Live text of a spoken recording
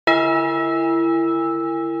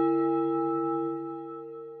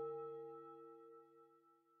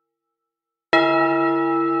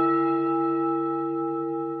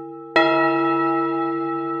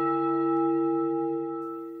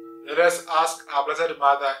ask our Blessed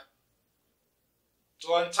Mother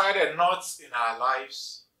to untie the knots in our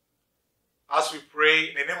lives as we pray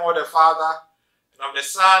in the name of the Father, and of the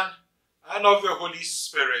Son, and of the Holy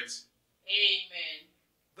Spirit. Amen.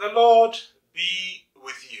 The Lord be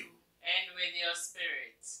with you. And with your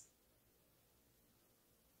spirit.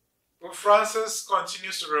 Pope Francis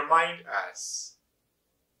continues to remind us,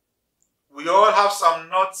 we all have some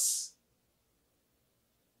knots,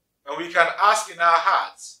 and we can ask in our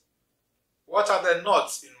hearts, what are the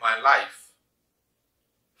knots in my life?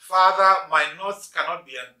 Father, my knots cannot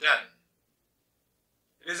be undone.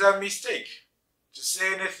 It is a mistake to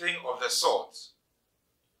say anything of the sort.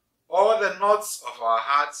 All the knots of our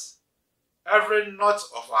hearts, every knot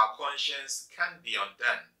of our conscience can be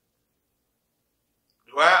undone.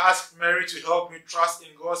 Do I ask Mary to help me trust in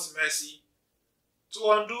God's mercy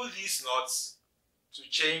to undo these knots, to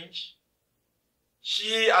change?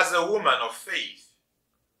 She, as a woman of faith,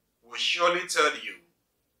 will surely tell you,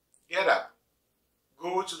 get up,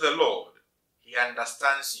 go to the Lord, He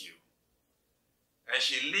understands you. And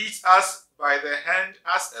she leads us by the hand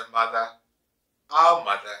as a mother, our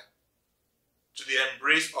mother, to the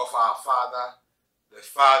embrace of our Father, the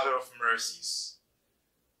Father of mercies.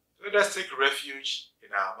 Let us take refuge in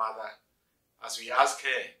our mother as we ask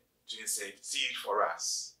her to intercede for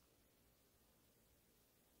us.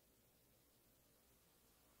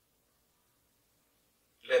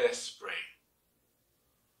 Let us pray.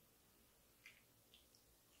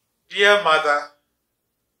 Dear Mother,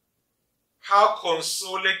 how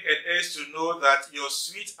consoling it is to know that your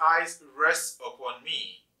sweet eyes rest upon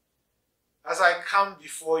me as I come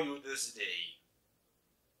before you this day.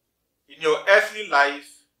 In your earthly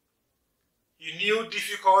life, you knew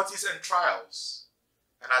difficulties and trials,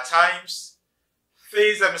 and at times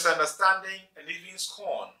faced the misunderstanding and even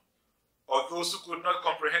scorn of those who could not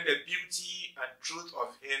comprehend the beauty and truth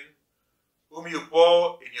of Him whom you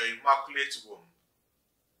bore in your immaculate womb.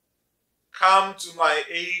 Come to my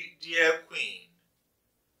aid, dear Queen,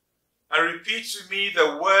 and repeat to me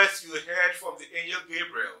the words you heard from the angel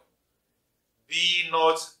Gabriel. Be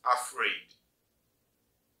not afraid.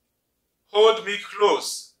 Hold me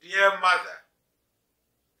close, dear Mother,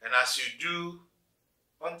 and as you do,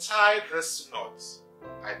 untie this knot,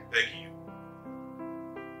 I beg you.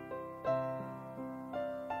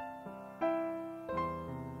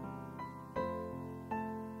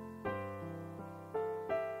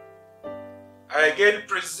 I again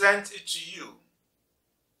present it to you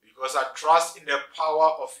because I trust in the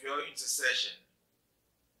power of your intercession.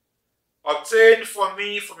 Obtain for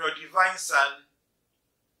me from your divine Son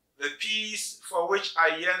the peace for which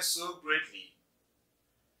I yearn so greatly.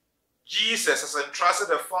 Jesus has entrusted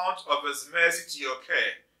the fount of His mercy to your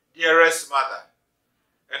care, dearest Mother,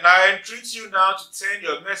 and I entreat you now to turn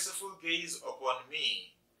your merciful gaze upon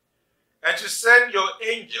me and to send your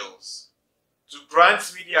angels to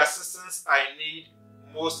grant me the assistance I need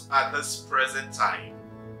most at this present time.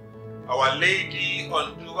 Our Lady,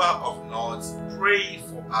 undoer of knots, pray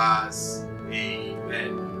for us.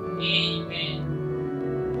 Amen. Amen.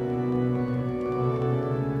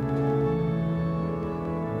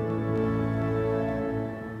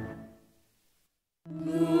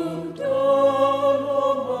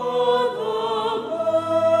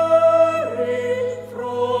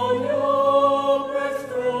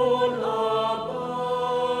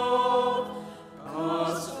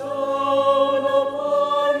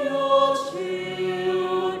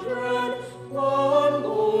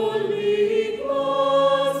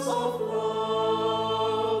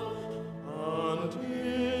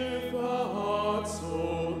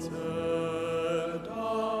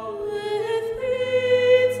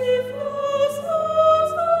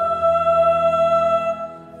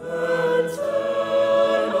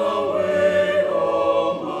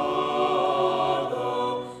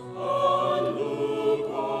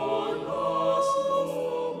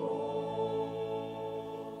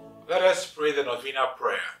 Let us pray the Novena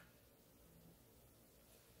prayer.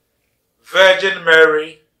 Virgin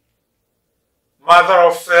Mary, Mother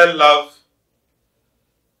of fair love,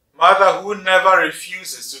 Mother who never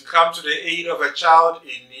refuses to come to the aid of a child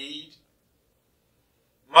in need,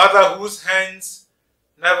 Mother whose hands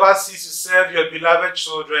never cease to serve your beloved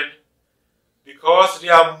children because they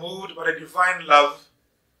are moved by the divine love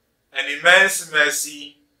and immense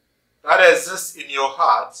mercy that exists in your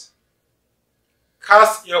heart,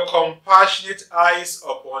 cast your compassionate eyes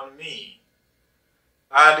upon me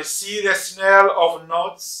and see the snare of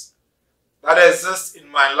knots that exist in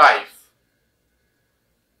my life.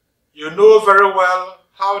 You know very well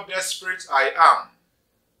how desperate I am,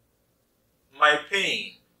 my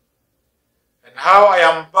pain, and how I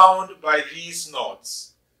am bound by these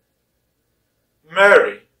knots.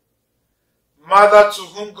 Mary, mother to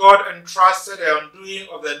whom God entrusted the undoing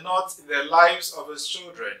of the knots in the lives of his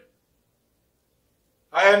children,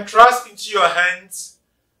 I entrust into your hands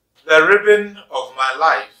the ribbon of my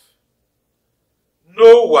life.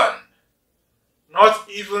 No one, not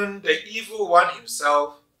even the evil one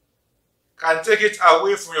himself, can take it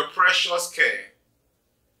away from your precious care.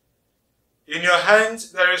 In your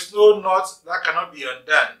hands there is no knot that cannot be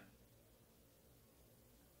undone.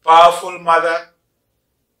 Powerful Mother,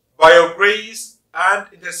 by your grace and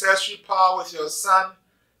intercessory power with your Son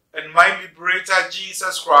and my Liberator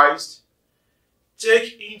Jesus Christ,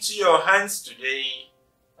 take into your hands today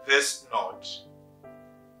this knot.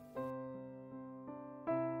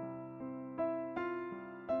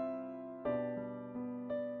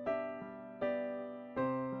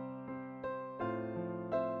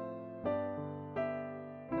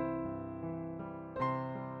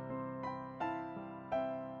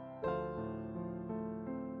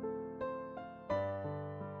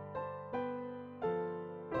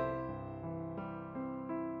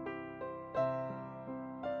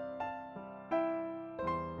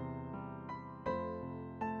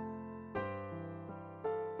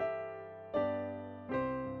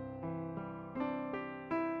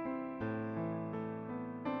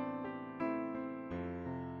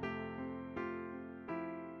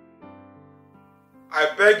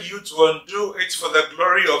 I beg you to undo it for the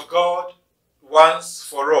glory of God once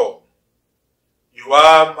for all. You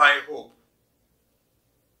are my hope.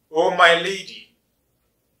 O my Lady,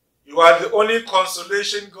 you are the only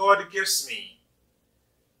consolation God gives me,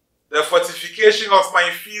 the fortification of my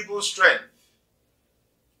feeble strength,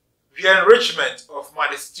 the enrichment of my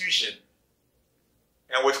destitution,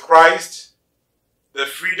 and with Christ, the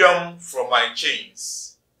freedom from my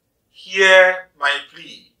chains. Hear my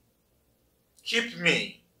plea. Keep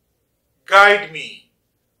me, guide me,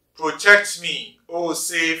 protect me, O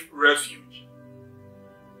safe refuge.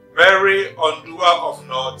 Mary, undoer of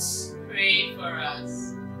knots, Pray for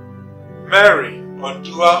us. Mary,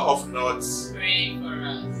 undoer of knots, Pray for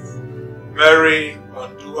us. Mary,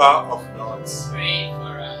 undoer of knots. Pray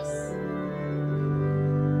for us.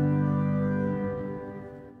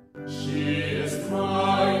 She is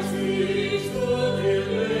mighty to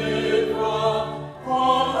deliver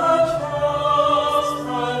all her trust and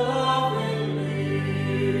love in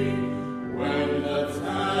me. When the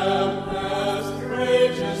tempest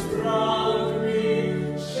rages round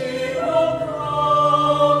me, she will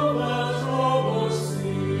calm the troubled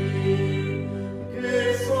sea.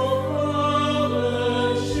 Gates of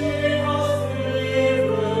heaven she has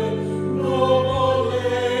given, noble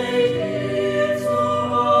lady to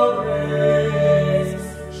our race.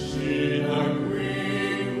 She the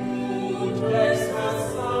queen who takes her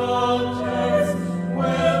subjects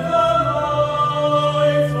with the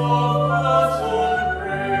light of her own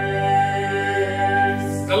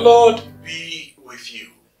grace. The Lord be with you.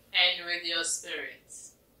 And with your spirit.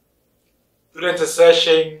 Through the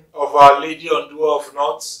intercession of Our Lady, undoer of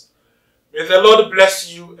knots, may the Lord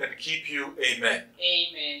bless you and keep you. Amen.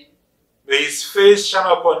 Amen. May his face shine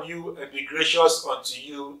upon you and be gracious unto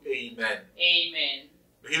you. Amen. Amen.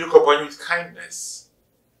 May he look upon you with kindness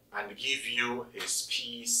and give you his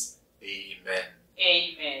peace. Amen.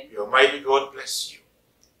 Amen. May Almighty God bless you,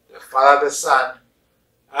 the Father, the Son,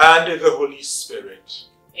 and the Holy Spirit.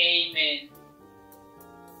 Amen.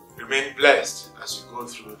 Remain blessed as you go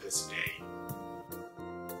through this day.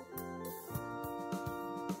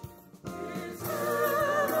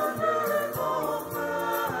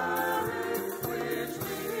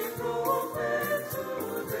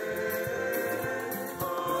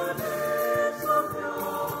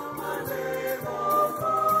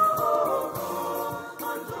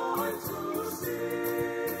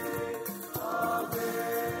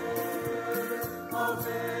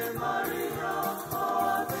 Amen.